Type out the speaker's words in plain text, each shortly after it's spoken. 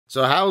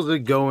So how's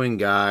it going,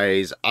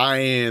 guys? I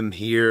am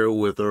here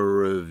with a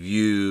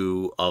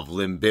review of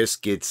Limp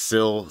Bizkit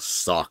Still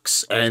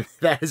Sucks, and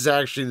that is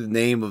actually the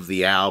name of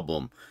the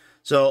album.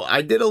 So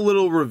I did a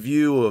little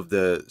review of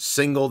the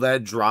single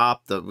that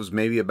dropped that was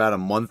maybe about a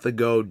month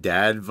ago,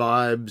 Dad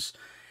Vibes,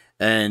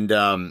 and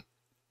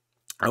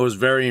I was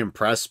very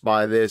impressed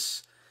by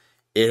this.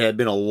 It had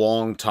been a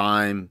long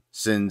time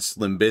since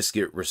Limp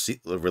Bizkit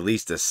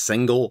released a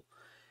single.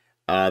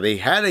 They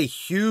had a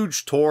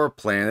huge tour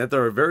plan.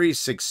 After a very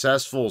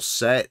successful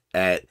set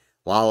at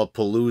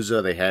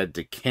Lollapalooza, they had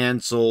to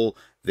cancel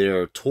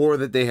their tour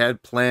that they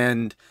had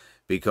planned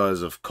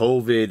because of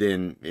COVID,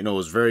 and it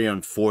was very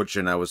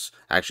unfortunate. I was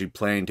actually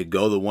planning to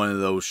go to one of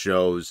those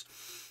shows,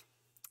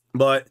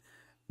 but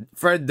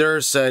Fred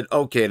Durst said,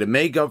 "Okay, to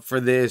make up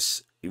for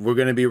this, we're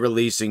going to be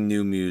releasing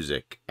new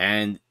music,"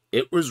 and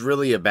it was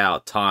really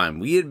about time.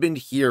 We had been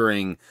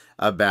hearing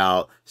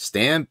about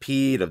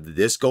Stampede of the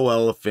Disco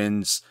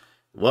Elephants,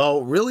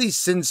 well, really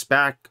since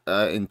back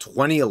in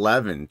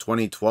 2011,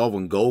 2012,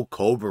 when Gold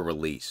Cobra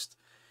released.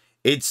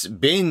 It's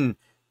been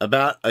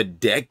about a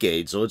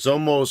decade, so it's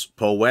almost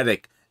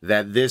poetic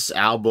that this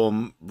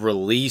album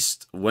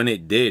released when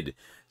it did.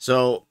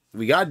 So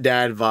we got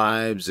Dad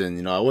Vibes,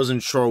 and I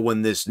wasn't sure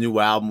when this new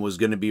album was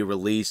going to be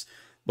released,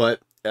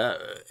 but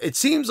it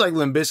seems like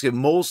Limp Bizkit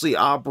mostly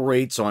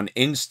operates on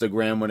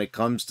Instagram when it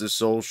comes to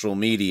social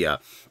media.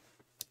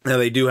 Now,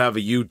 they do have a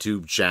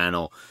YouTube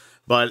channel,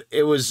 but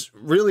it was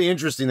really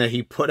interesting that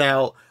he put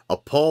out a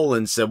poll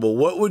and said, well,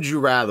 what would you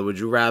rather? Would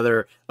you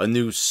rather a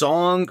new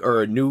song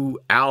or a new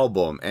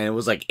album? And it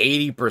was like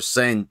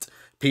 80%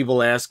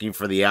 people asking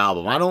for the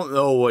album. I don't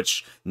know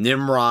which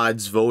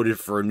Nimrods voted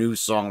for a new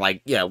song.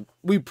 Like, yeah,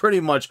 we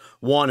pretty much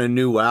want a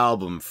new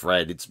album,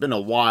 Fred. It's been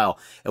a while.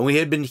 And we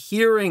had been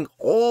hearing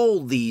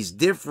all these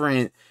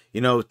different,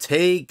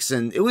 takes,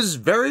 and it was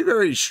very,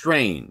 very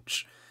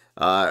strange.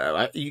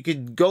 You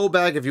could go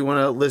back if you want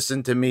to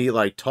listen to me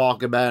like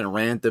talk about it and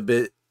rant a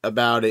bit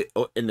about it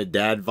in the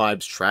Dad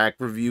Vibes track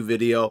review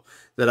video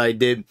that I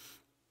did.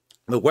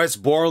 But Wes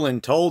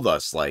Borland told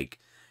us, like,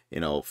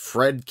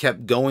 Fred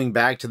kept going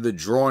back to the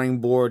drawing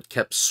board,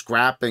 kept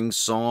scrapping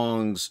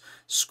songs,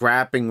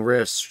 scrapping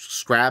riffs,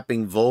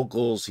 scrapping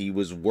vocals. He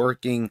was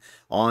working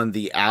on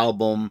the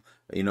album,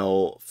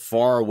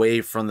 far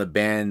away from the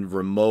band,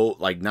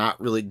 remote, like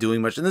not really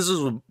doing much. And this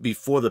was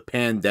before the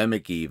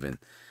pandemic even.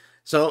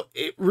 So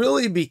it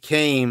really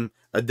became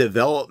a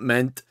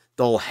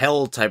developmental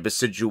hell type of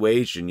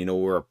situation,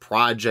 where a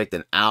project,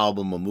 an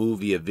album, a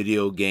movie, a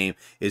video game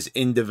is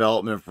in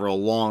development for a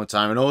long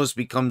time. It almost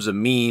becomes a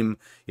meme,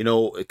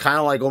 kind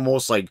of like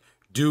almost like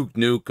Duke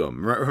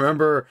Nukem.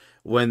 Remember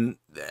when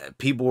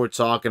people were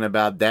talking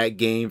about that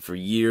game for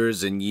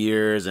years and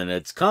years, and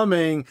it's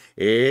coming,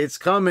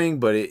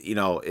 but it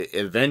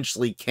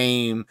eventually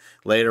came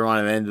later on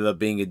and ended up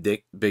being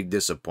a big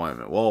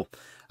disappointment. Well,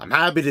 I'm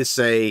happy to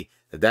say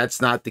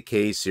that's not the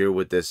case here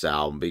with this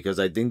album, because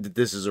I think that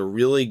this is a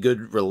really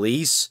good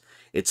release.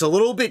 It's a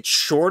little bit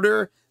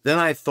shorter than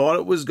I thought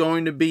it was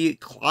going to be,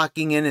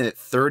 clocking in at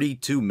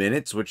 32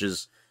 minutes, which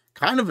is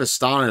kind of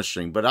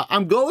astonishing. But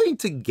I'm going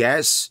to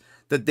guess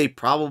that they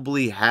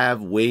probably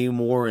have way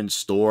more in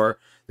store.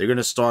 They're going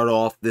to start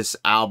off this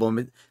album.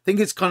 I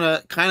think it's kind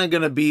of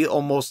going to be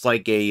almost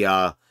like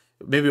a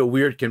maybe a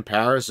weird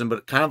comparison,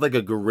 but kind of like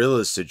a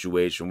Gorillaz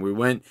situation. We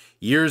went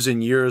years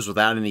and years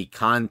without any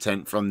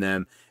content from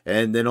them,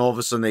 and then all of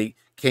a sudden they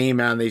came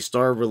out and they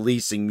started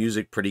releasing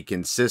music pretty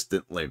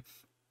consistently.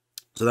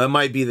 So that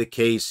might be the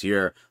case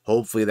here.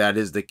 Hopefully that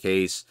is the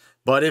case.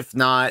 But if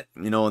not,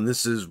 and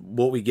this is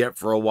what we get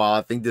for a while,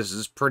 I think this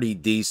is pretty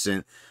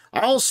decent. I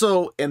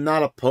also am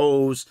not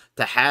opposed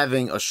to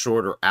having a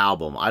shorter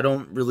album. I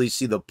don't really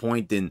see the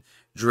point in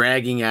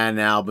dragging out an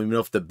album.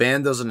 If the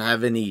band doesn't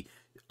have any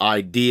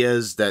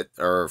ideas that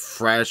are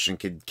fresh and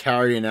could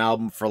carry an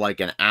album for like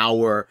an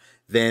hour,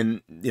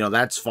 then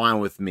that's fine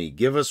with me.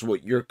 Give us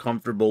what you're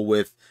comfortable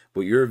with,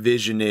 what your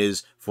vision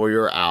is for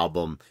your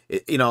album.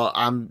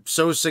 I'm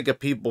so sick of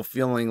people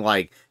feeling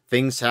like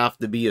things have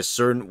to be a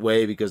certain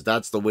way because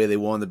that's the way they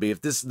want to be.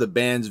 If this is the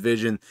band's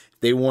vision,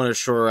 if they want a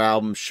shorter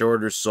album,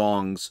 shorter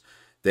songs,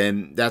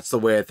 then that's the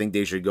way I think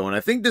they should go. And I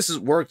think this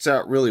works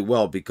out really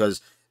well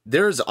because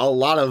there's a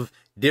lot of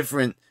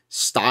different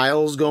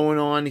styles going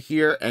on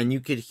here, and you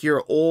could hear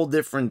all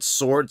different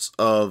sorts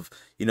of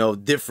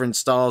different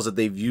styles that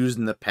they've used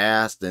in the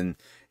past. And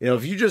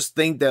if you just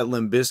think that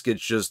Limp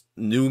Bizkit's just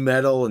new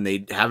metal and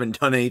they haven't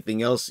done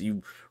anything else,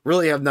 you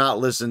really have not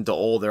listened to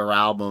all their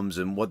albums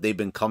and what they've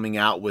been coming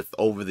out with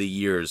over the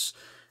years,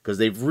 because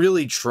they've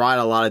really tried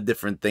a lot of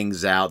different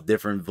things out,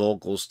 different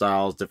vocal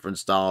styles, different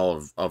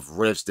style of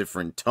riffs,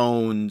 different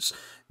tones,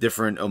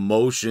 different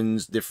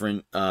emotions,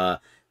 different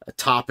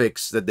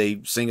topics that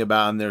they sing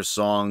about in their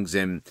songs.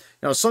 And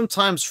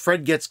sometimes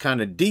Fred gets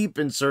kind of deep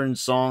in certain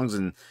songs,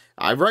 and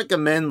I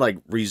recommend like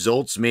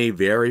Results May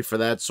Vary for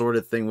that sort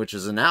of thing, which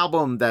is an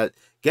album that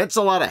gets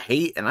a lot of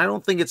hate, and I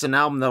don't think it's an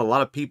album that a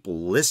lot of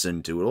people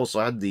listen to. It also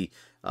had the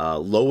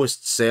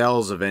lowest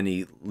sales of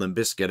any Limp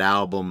Bizkit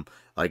album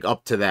like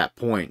up to that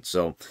point.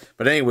 So,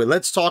 but anyway,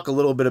 let's talk a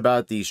little bit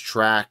about these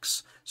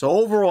tracks. So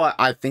overall,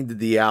 I think that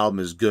the album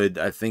is good.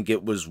 I think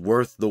it was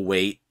worth the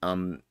wait.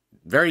 I'm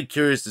very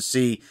curious to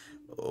see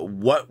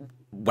what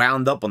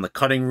wound up on the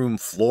cutting room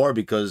floor,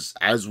 because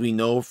as we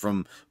know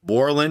from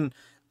Borland,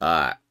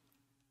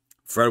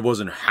 Fred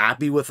wasn't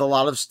happy with a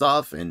lot of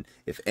stuff, and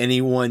if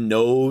anyone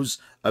knows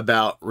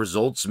about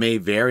Results May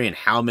Vary and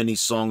how many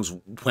songs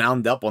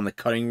wound up on the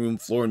cutting room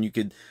floor, and you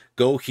could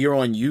go here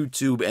on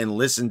YouTube and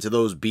listen to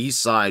those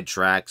B-side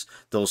tracks,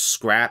 those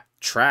scrap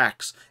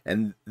tracks,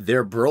 and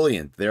they're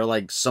brilliant. They're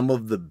like some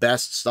of the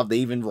best stuff. They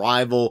even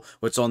rival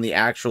what's on the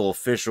actual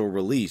official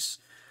release.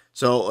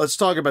 So let's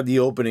talk about the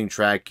opening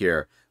track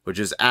here, which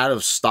is Out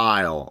of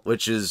Style,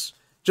 which is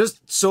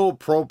just so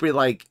appropriate.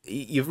 Like,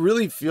 you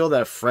really feel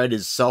that Fred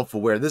is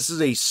self-aware. This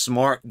is a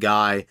smart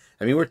guy.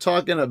 I mean, we're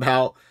talking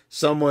about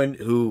someone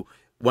who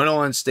went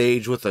on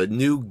stage with a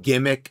new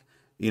gimmick,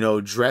 you know,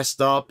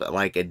 dressed up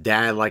like a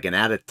dad, like an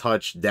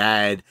out-of-touch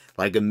dad,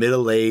 like a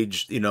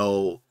middle-aged, you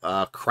know,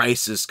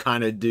 crisis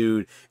kind of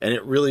dude, and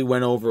it really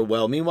went over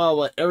well.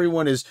 Meanwhile,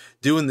 everyone is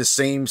doing the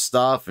same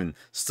stuff and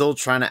still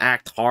trying to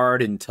act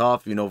hard and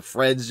tough. You know,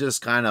 Fred's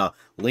just kind of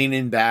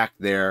leaning back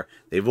there.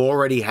 They've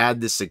already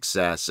had the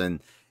success, and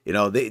you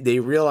know, they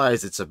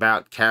realize it's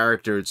about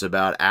character, it's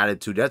about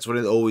attitude. That's what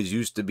it always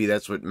used to be.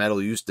 That's what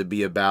metal used to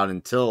be about,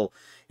 until,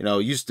 you know,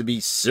 it used to be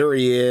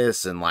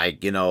serious and,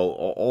 like, you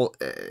know,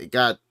 it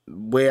got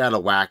way out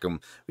of whack. But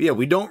yeah,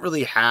 we don't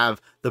really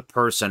have the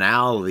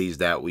personalities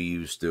that we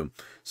used to.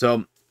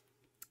 So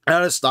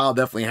Out of Style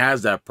definitely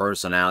has that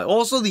personality.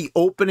 Also, the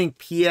opening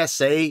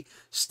PSA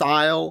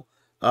style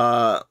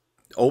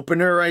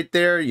opener right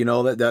there, you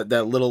know,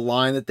 that little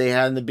line that they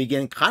had in the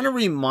beginning kind of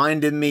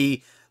reminded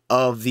me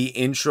of the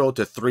intro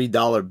to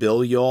 $3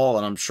 Bill, y'all,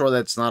 and I'm sure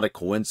that's not a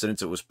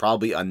coincidence. It was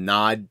probably a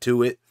nod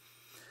to it.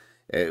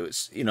 It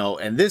was, you know,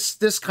 and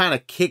this kind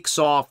of kicks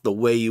off the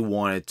way you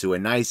want it to. A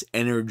nice,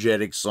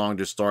 energetic song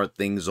to start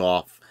things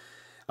off.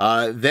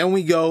 Then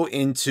we go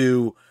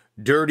into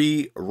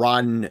Dirty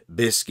Rotten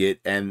Biscuit,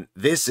 and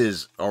this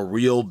is a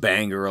real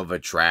banger of a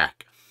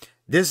track.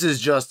 This is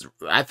just,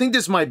 I think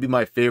this might be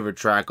my favorite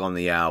track on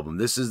the album.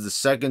 This is the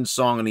second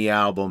song on the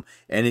album,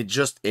 and it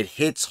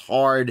hits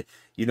hard.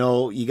 You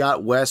know, you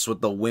got Wes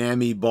with the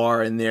whammy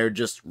bar in there,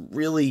 just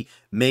really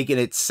making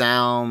it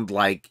sound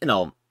like, you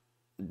know,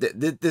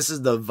 this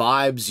is the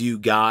vibes you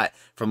got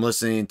from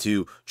listening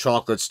to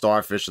Chocolate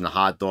Starfish and the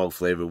Hot Dog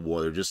Flavored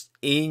Water. Just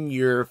in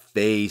your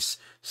face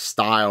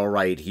style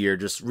right here.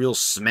 Just real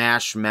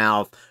smash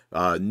mouth,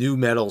 new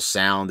metal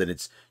sound. And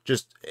it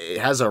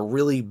has a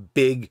really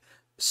big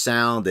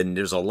sound, and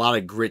there's a lot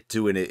of grit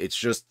to it.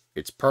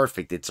 It's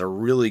perfect. It's a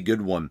really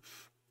good one.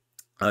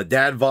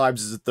 Dad Vibes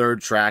is the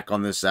third track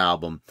on this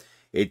album.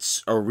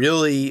 It's a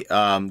really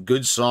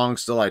good song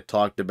still. I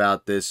talked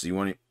about this. You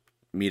want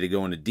me to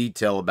go into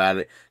detail about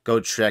it,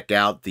 go check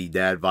out the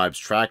Dad Vibes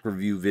track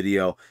review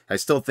video. I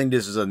still think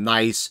this is a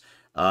nice,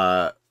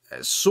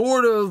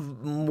 sort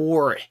of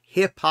more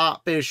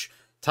hip-hop-ish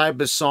type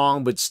of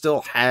song, but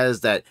still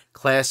has that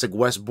classic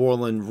Wes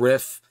Borland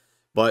riff.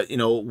 But, you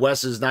know,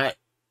 Wes is not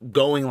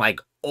going, like,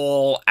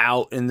 all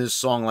out in this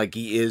song like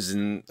he is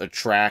in a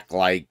track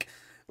like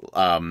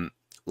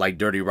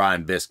Dirty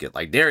Rotten Biscuit.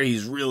 Like, there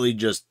he's really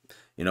just,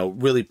 you know,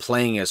 really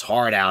playing his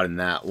heart out in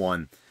that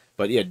one.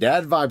 But yeah,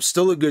 Dad Vibe's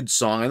still a good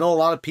song. I know a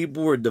lot of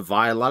people were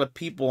divided. A lot of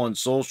people on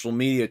social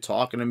media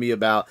talking to me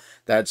about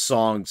that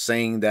song,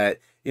 saying that,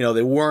 you know,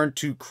 they weren't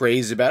too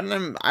crazy about it.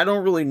 And I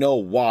don't really know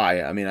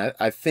why. I mean,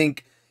 I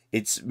think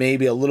it's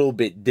maybe a little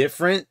bit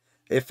different.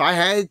 If I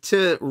had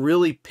to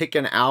really pick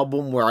an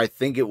album where I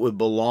think it would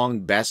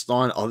belong best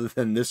on, other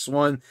than this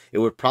one, it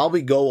would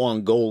probably go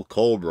on Gold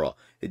Cobra.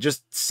 It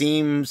just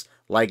seems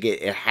like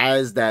it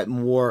has that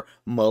more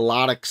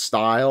melodic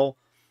style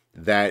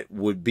that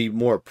would be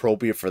more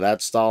appropriate for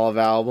that style of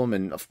album.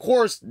 And of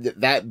course,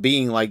 that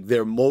being like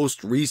their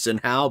most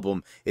recent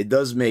album, it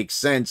does make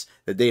sense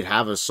that they'd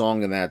have a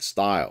song in that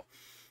style.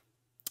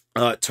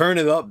 Turn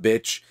It Up,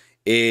 Bitch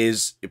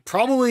is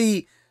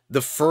probably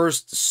the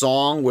first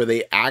song where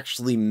they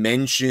actually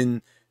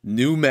mention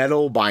nu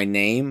metal by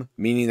name,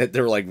 meaning that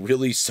they're like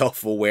really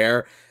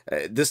self-aware.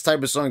 This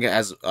type of song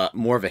has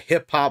more of a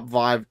hip-hop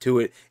vibe to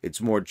it.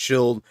 It's more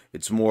chilled.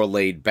 It's more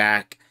laid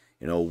back.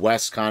 You know,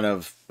 Wes kind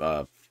of,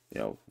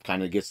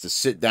 kind of gets to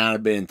sit down a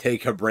bit and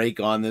take a break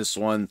on this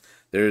one.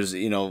 There's,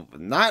 you know,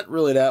 not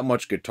really that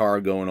much guitar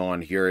going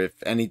on here, if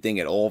anything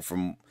at all,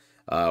 from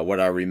what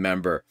I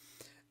remember.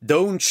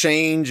 Don't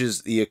Change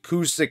is the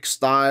acoustic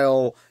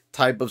style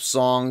type of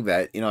song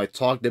that, you know, I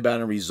talked about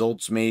in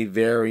Results May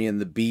Vary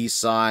and the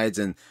B-sides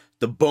and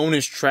the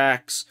bonus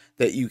tracks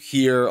that you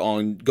hear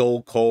on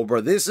Gold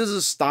Cobra. This is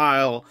a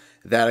style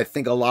that I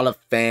think a lot of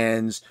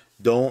fans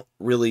don't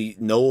really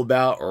know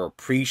about or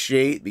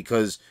appreciate,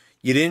 because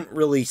you didn't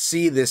really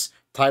see this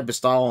type of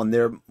style, and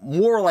they're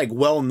more like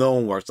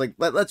well-known works. Like,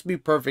 let's be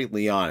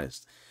perfectly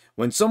honest.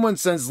 When someone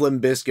sends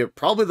Limp Bizkit,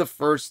 probably the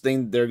first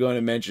thing they're going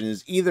to mention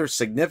is either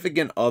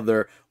Significant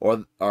Other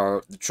or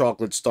the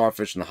Chocolate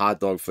Starfish and the Hot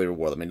Dog Flavored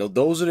Water. I mean,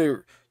 those are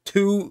the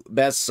two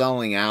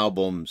best-selling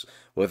albums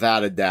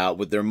without a doubt,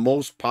 with their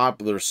most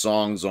popular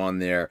songs on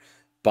there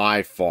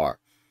by far.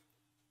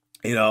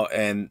 You know,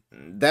 and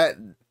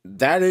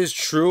that is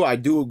true. I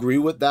do agree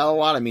with that a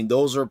lot. I mean,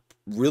 those are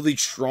really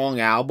strong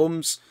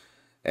albums.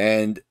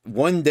 And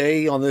one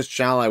day on this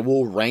channel, I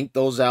will rank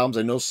those albums.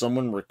 I know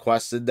someone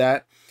requested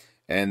that.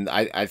 And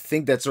I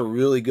think that's a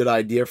really good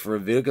idea for a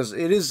video, because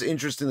it is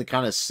interesting to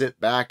kind of sit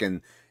back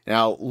and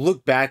now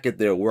look back at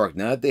their work.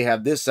 Now that they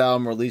have this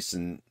album released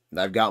and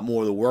I've got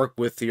more to work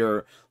with here,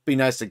 it'd be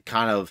nice to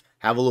kind of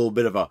have a little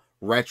bit of a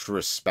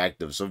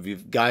retrospective. So if you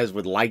guys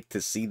would like to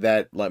see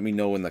that, let me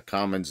know in the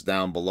comments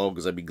down below,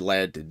 because I'd be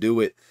glad to do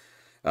it.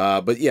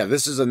 But yeah,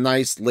 this is a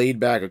nice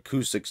laid-back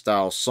acoustic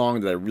style song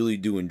that I really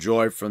do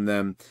enjoy from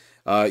them.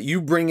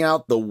 You Bring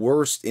Out the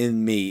Worst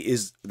in Me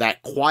is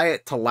that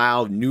quiet to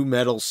loud nu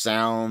metal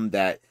sound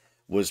that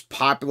was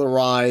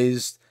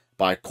popularized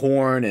by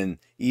Korn, and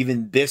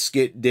even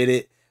Bizkit did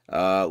it.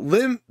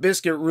 Limp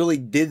Bizkit really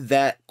did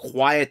that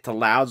quiet to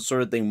loud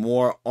sort of thing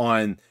more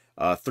on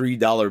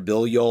 $3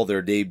 Bill Yo,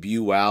 their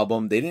debut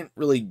album. They didn't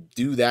really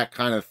do that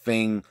kind of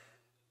thing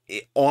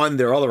on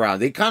their other album.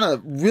 They kind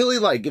of really,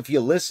 like, if you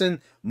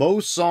listen,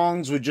 most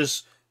songs would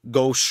just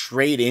go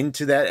straight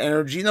into that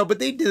energy, you know, but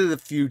they did it a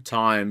few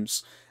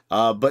times,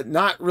 but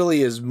not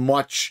really as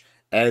much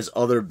as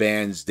other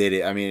bands did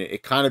it. I mean,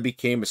 it kind of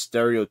became a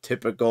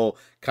stereotypical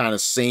kind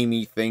of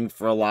samey thing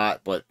for a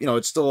lot, but, you know,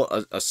 it's still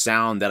a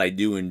sound that I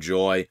do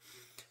enjoy.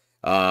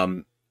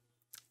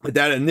 But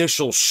that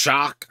initial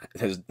shock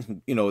has,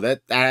 you know,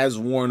 that has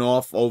worn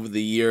off over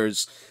the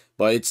years,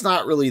 but it's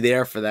not really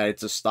there for that.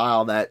 It's a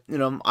style that, you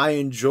know, I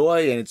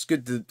enjoy, and it's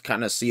good to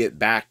kind of see it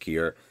back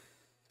here.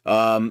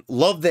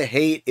 Love the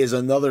Hate is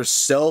another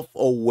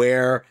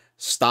self-aware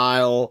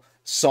style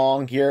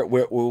song here,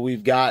 where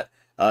we've got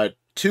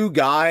two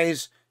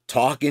guys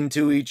talking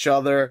to each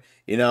other,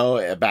 you know,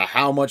 about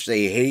how much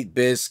they hate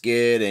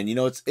Bizkit. And, you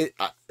know,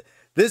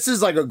 this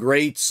is like a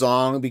great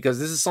song, because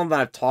this is something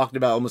I've talked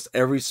about almost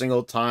every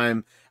single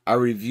time I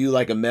review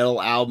like a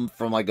metal album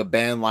from like a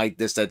band like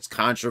this that's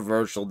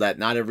controversial, that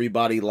not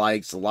everybody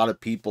likes, a lot of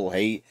people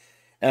hate.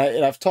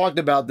 And I've talked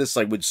about this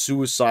like with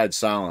Suicide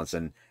Silence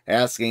and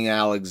Asking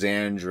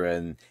Alexandra,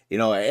 and, you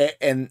know,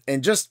 and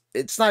just,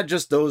 it's not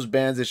just those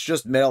bands, it's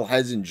just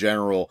metalheads in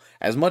general.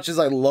 As much as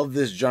I love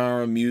this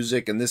genre of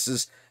music, and this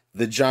is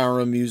the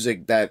genre of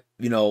music that,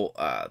 you know,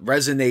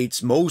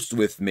 resonates most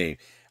with me,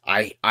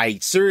 I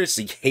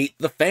seriously hate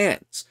the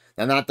fans.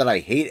 Now, not that I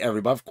hate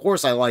everybody. Of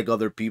course, I like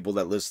other people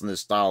that listen to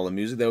this style of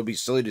music. That would be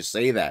silly to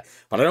say that.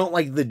 But I don't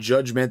like the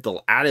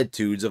judgmental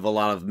attitudes of a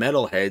lot of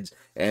metalheads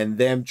and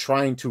them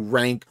trying to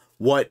rank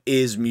what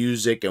is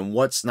music and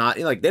what's not.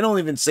 You know, like, they don't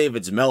even say if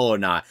it's mellow or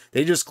not.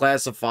 They just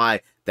classify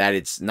that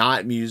it's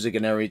not music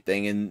and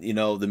everything. And, you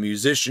know, the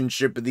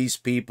musicianship of these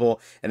people.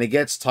 And it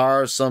gets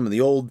tiresome. And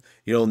the old,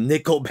 you know,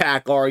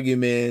 Nickelback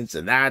arguments.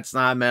 And that's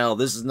not metal.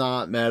 This is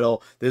not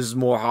metal. This is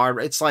more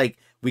hard. It's like,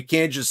 we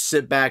can't just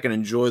sit back and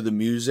enjoy the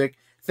music.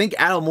 Think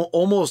out of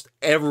almost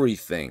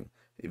everything.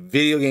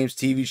 Video games,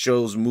 TV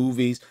shows,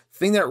 movies. The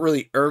thing that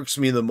really irks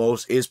me the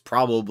most is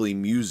probably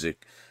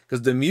music.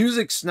 Because the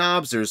music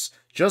snobs, there's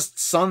just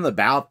something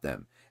about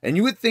them. And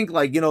you would think,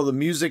 like, you know, the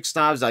music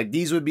snobs, like,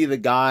 these would be the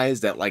guys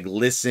that, like,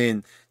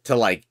 listen to,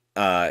 like,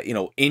 you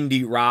know,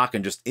 indie rock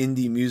and just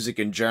indie music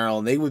in general.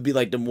 And they would be,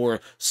 like, the more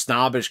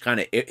snobbish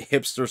kind of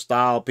hipster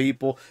style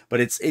people.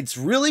 But it's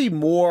really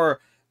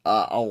more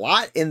a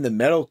lot in the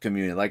metal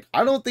community. Like,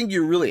 I don't think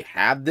you really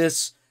have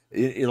this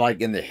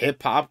like in the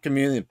hip hop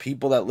community.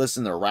 People that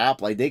listen to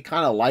rap, like, they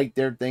kind of like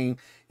their thing,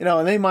 you know,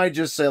 and they might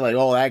just say like,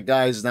 oh, that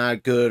guy's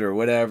not good or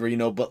whatever, you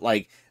know. But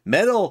like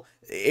metal,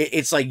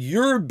 it's like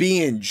you're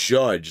being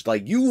judged.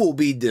 Like, you will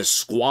be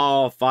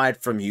disqualified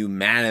from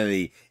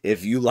humanity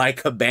if you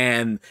like a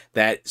band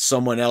that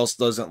someone else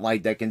doesn't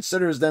like, that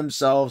considers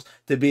themselves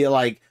to be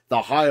like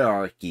the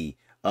hierarchy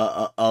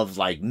of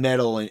like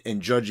metal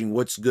and judging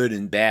what's good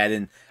and bad.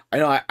 And I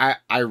know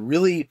I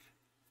really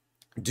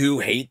do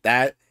hate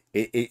that.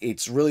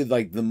 It's really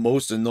like the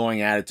most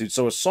annoying attitude.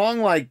 So a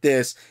song like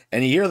this,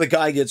 and you hear the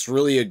guy gets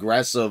really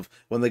aggressive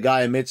when the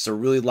guy admits to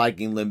really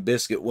liking Limp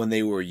Bizkit when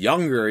they were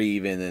younger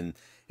even, and,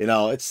 you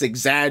know, it's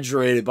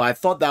exaggerated, but I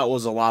thought that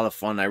was a lot of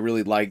fun. I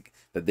really like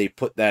that they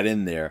put that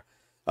in there.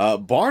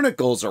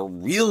 Barnacle's a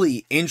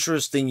really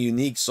interesting,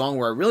 unique song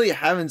where I really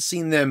haven't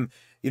seen them,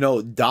 you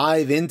know,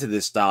 dive into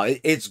this style.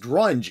 It's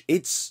grunge.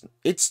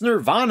 It's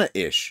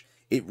Nirvana-ish.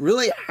 It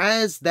really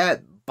has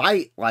that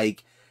bite,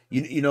 like,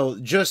 you know,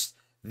 just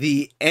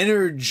the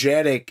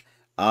energetic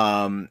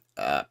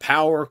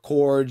power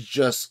chords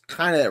just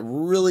kind of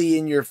really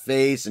in your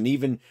face. And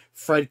even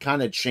Fred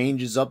kind of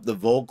changes up the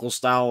vocal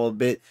style a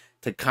bit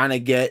to kind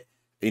of get,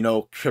 you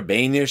know,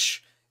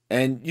 Cobain-ish.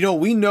 And, you know,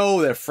 we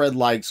know that Fred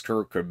likes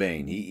Kurt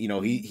Cobain. He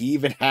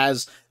even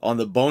has on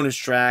the bonus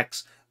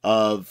tracks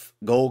of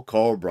Gold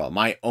Cobra,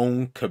 My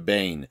Own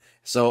Cobain.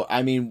 So,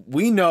 I mean,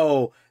 we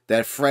know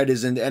that Fred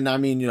is in, and I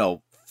mean, you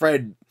know,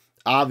 Fred,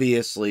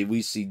 obviously,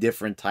 we see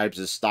different types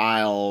of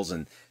styles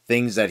and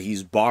things that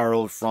he's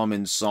borrowed from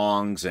in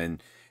songs.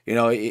 And, You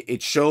know,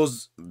 it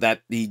shows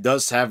that he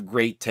does have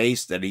great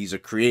taste, that he's a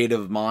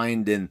creative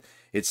mind, and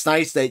it's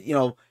nice that, you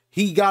know,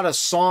 he got a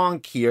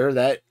song here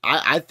that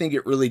I think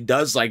it really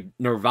does like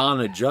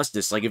Nirvana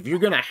justice. Like if you're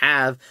gonna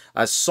have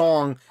a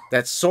song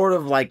that's sort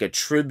of like a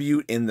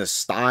tribute in the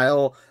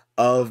style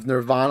of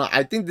Nirvana,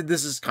 I think that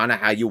this is kind of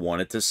how you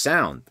want it to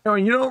sound. You know,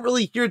 and you don't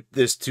really hear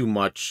this too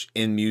much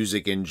in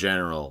music in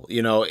general.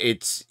 You know,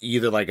 it's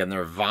either like a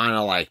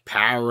Nirvana like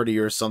parody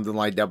or something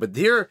like that. But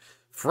here,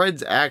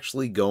 Fred's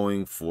actually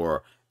going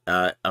for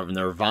a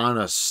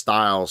Nirvana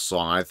style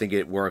song. I think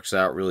it works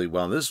out really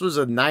well. This was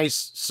a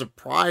nice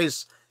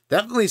surprise.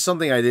 Definitely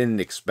something I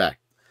didn't expect.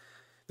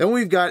 Then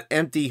we've got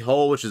Empty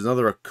Hole, which is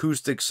another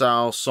acoustic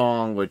style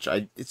song, which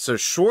it's a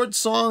short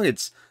song.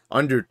 It's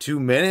under 2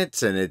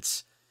 minutes, and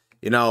it's,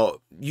 you know,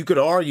 you could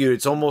argue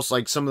it's almost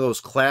like some of those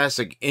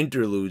classic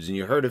interludes, and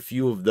you heard a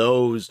few of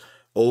those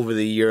over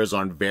the years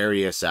on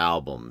various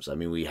albums. I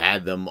mean, we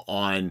had them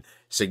on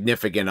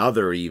Significant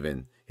Other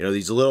even. You know,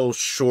 these little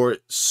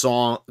short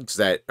songs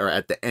that are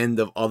at the end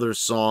of other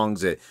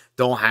songs that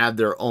don't have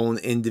their own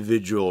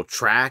individual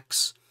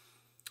tracks.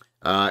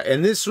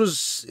 And this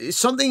was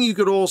something you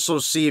could also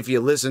see if you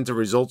listen to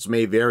Results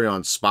May Vary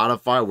on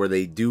Spotify, where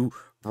they do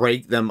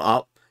break them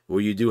up,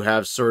 where you do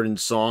have certain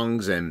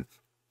songs. And,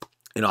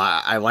 you know,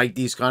 I like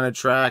these kind of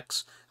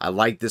tracks. I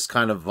like this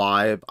kind of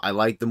vibe. I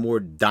like the more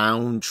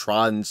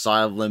downtrodden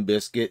side of Limp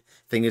Bizkit.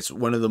 I think it's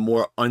one of the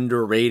more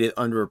underrated,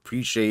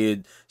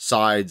 underappreciated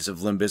sides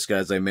of Limp Bizkit,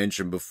 as I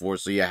mentioned before.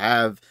 So you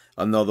have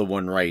another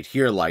one right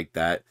here like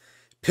that.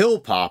 Pill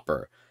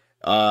Popper.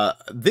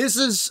 This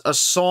is a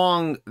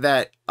song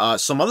that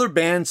some other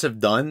bands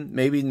have done.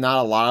 Maybe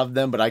not a lot of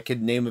them, but I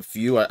could name a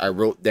few. I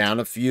wrote down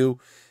a few.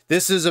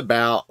 This is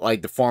about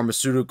like the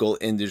pharmaceutical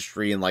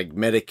industry and like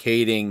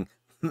medicating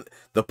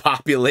the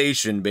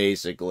population,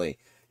 basically.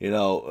 You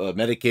know,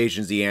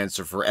 medication's the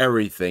answer for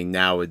everything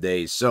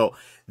nowadays. So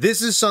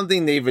this is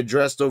something they've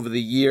addressed over the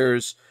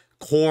years.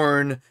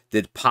 Korn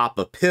did Pop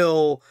a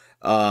Pill.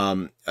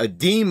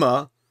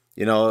 Edema,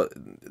 you know,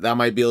 that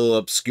might be a little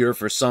obscure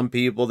for some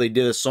people. They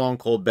did a song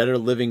called Better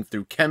Living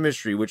Through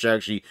Chemistry, which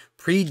actually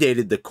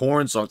predated the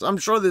Korn songs. I'm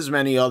sure there's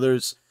many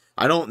others.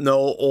 I don't know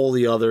all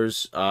the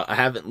others. I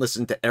haven't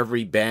listened to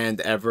every band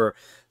ever.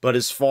 But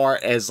as far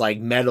as like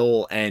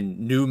metal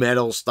and new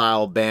metal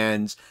style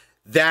bands,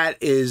 that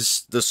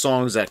is the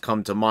songs that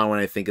come to mind when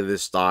I think of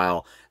this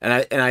style. And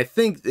I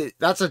think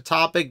that's a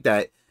topic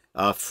that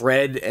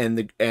Fred and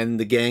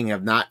the gang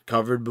have not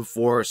covered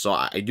before. So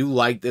I do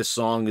like this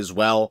song as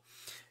well.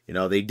 You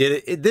know, they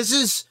did it. This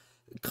is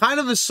kind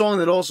of a song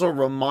that also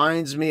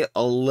reminds me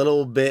a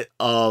little bit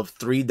of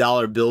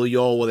 $3 Bill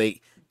Yo, where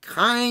they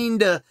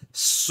kind of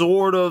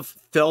sort of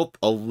felt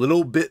a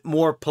little bit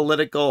more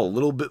political, a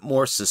little bit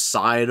more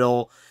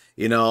societal.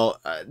 You know,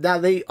 now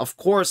they, of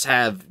course,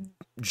 have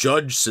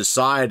judged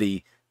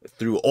society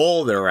through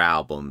all their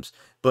albums,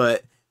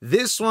 but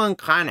this one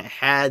kind of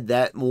had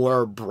that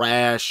more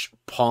brash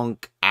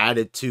punk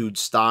attitude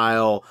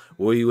style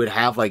where you would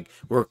have like,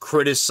 we're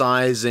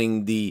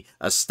criticizing the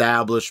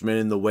establishment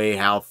and the way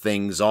how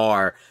things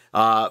are.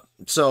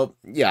 So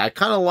yeah, I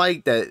kind of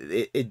like that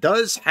it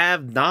does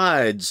have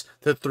nods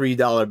to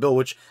 $3 Bill,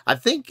 which I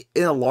think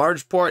in a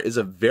large part is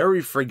a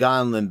very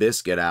forgotten Limp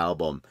Bizkit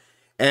album.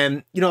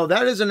 And, you know,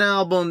 that is an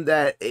album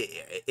that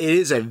it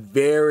is a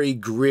very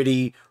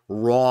gritty,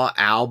 raw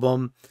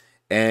album.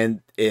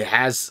 And it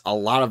has a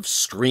lot of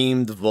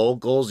screamed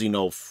vocals. You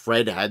know,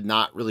 Fred had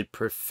not really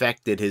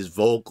perfected his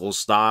vocal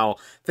style.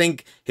 I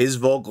think his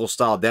vocal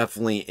style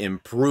definitely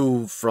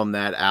improved from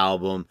that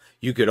album.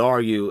 You could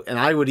argue, and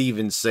I would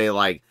even say,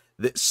 like,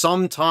 that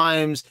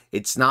sometimes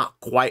it's not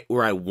quite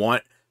where I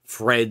want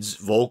Fred's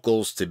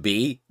vocals to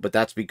be, but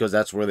that's because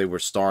that's where they were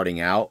starting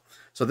out.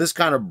 So this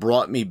kind of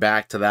brought me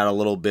back to that a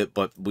little bit,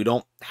 but we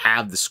don't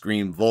have the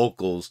scream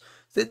vocals.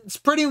 It's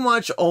pretty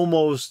much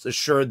almost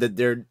assured that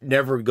they're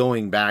never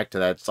going back to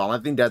that song. I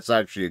think that's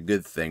actually a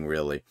good thing,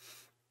 really.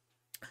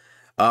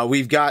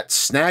 We've got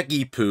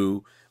Snacky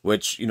Poo,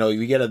 which, you know,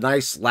 you get a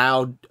nice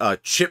loud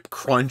chip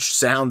crunch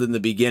sound in the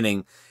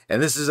beginning.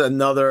 And this is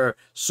another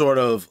sort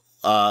of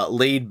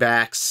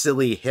laid-back,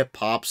 silly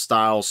hip-hop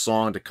style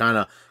song to kind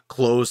of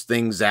close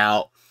things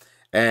out.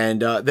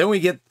 And then we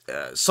get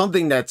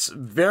something that's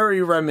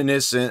very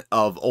reminiscent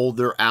of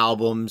older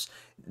albums.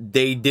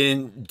 They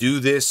didn't do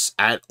this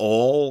at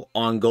all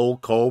on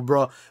Gold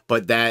Cobra,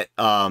 but that,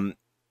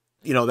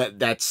 you know,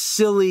 that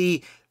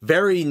silly,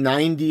 very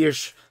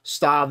 90s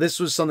style. This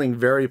was something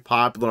very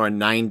popular on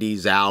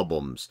 90s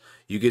albums.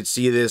 You could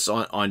see this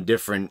on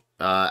different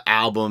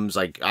albums,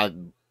 like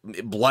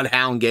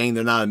Bloodhound Gang.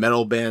 They're not a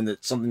metal band.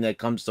 That's something that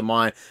comes to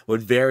mind,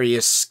 with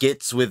various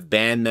skits with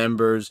band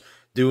members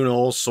doing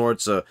all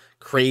sorts of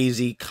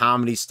crazy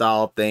comedy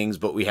style things.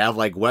 But we have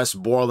like Wes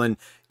Borland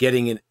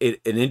getting an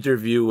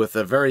interview with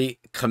a very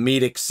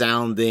comedic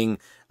sounding,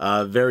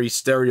 very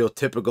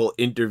stereotypical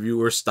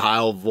interviewer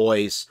style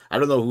voice. I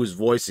don't know who's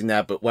voicing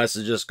that, but Wes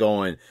is just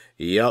going,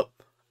 yep,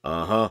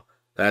 uh-huh,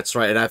 That's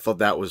right, and I thought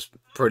that was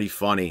pretty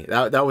funny.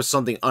 That was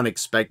something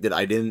unexpected.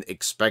 I didn't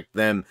expect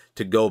them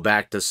to go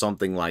back to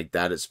something like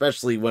that,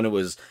 especially when it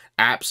was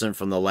absent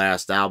from the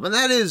last album.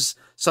 That is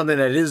something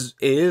that is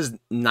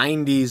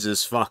 90s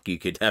as fuck, you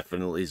could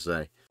definitely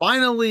say.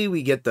 Finally,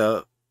 we get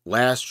the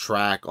last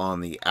track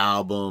on the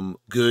album,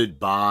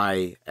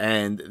 Goodbye,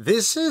 and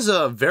this is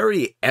a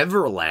very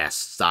Everlast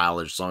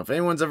stylish song. If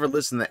anyone's ever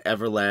listened to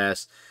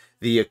Everlast,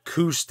 the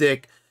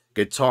acoustic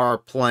guitar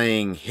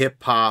playing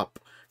hip hop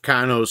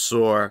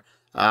connoisseur.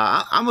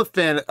 I'm a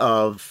fan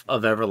of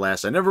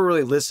Everlast. I never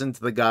really listened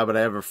to the guy, but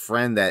I have a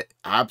friend that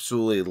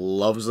absolutely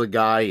loves the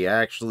guy. He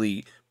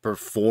actually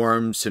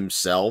performs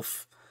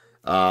himself,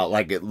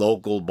 like at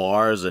local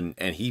bars, and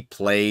he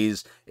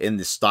plays in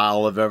the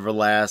style of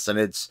Everlast, and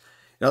it's,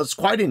 you know, it's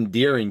quite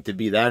endearing to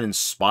be that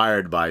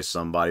inspired by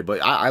somebody. But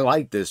I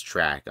like this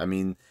track. I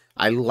mean,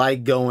 I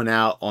like going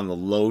out on the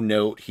low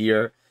note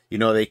here. You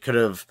know, they could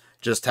have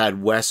just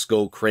had Wes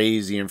go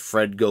crazy and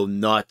Fred go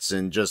nuts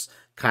and just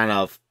kind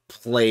of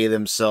play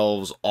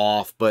themselves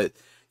off, but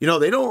you know,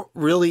 they don't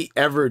really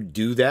ever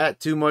do that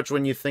too much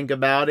when you think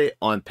about it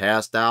on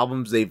past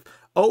albums. They've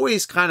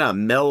always kind of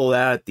mellowed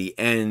out at the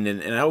end,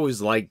 and I always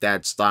like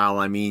that style.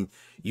 I mean,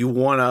 you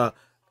want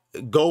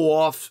to go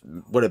off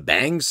with a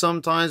bang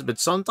sometimes, but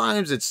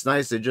sometimes it's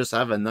nice to just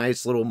have a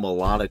nice little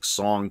melodic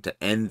song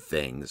to end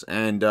things,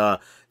 and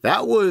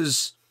that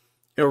was,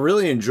 you know,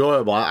 really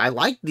enjoyable. I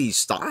like these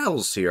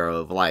styles here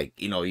of, like,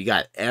 you know, you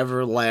got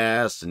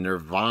Everlast and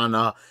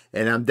Nirvana,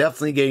 and I'm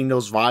definitely getting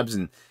those vibes.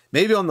 And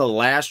maybe on the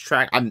last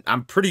track,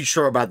 I'm pretty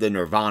sure about the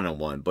Nirvana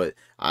one, but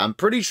I'm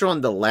pretty sure on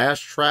the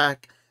last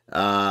track,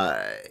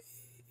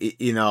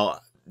 you know,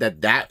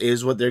 that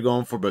is what they're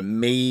going for, but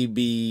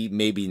maybe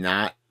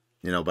not.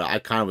 You know, but I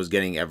kind of was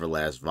getting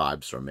Everlast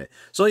vibes from it.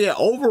 So yeah,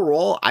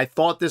 overall, I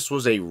thought this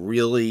was a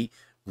really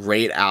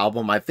great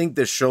album. I think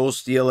the show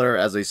stealer,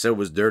 as I said,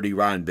 was Dirty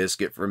Rotten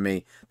Biscuit for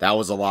me. That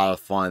was a lot of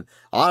fun.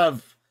 A lot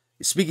of,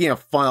 speaking of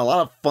fun, a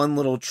lot of fun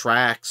little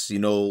tracks, you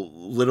know,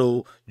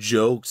 little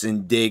jokes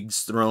and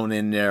digs thrown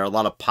in there. A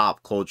lot of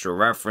pop culture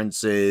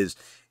references.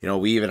 You know,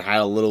 we even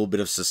had a little bit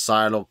of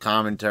societal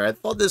commentary. I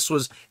thought this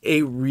was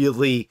a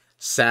really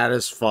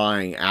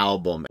satisfying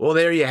album. Well,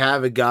 there you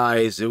have it,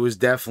 guys. It was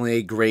definitely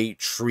a great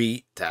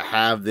treat to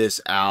have this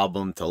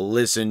album to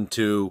listen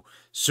to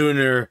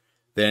sooner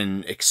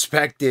than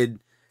expected.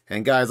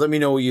 And guys, let me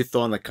know what you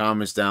thought in the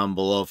comments down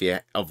below if you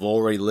have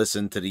already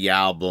listened to the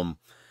album.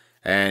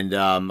 And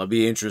I'll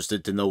be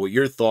interested to know what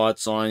your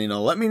thoughts on, you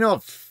know, let me know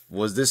if,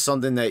 was this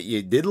something that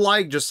you did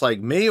like, just like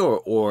me,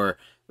 or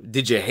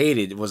did you hate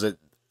it? Was it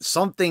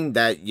something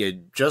that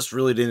you just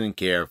really didn't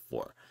care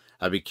for?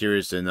 I'd be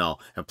curious to know.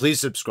 And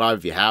please subscribe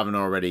if you haven't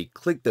already.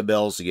 Click the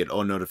bell so you get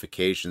all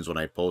notifications when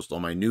I post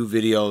all my new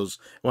videos.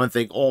 I want to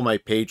thank all my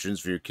patrons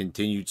for your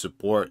continued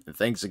support. And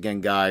thanks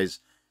again, guys.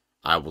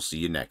 I will see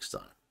you next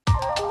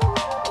time.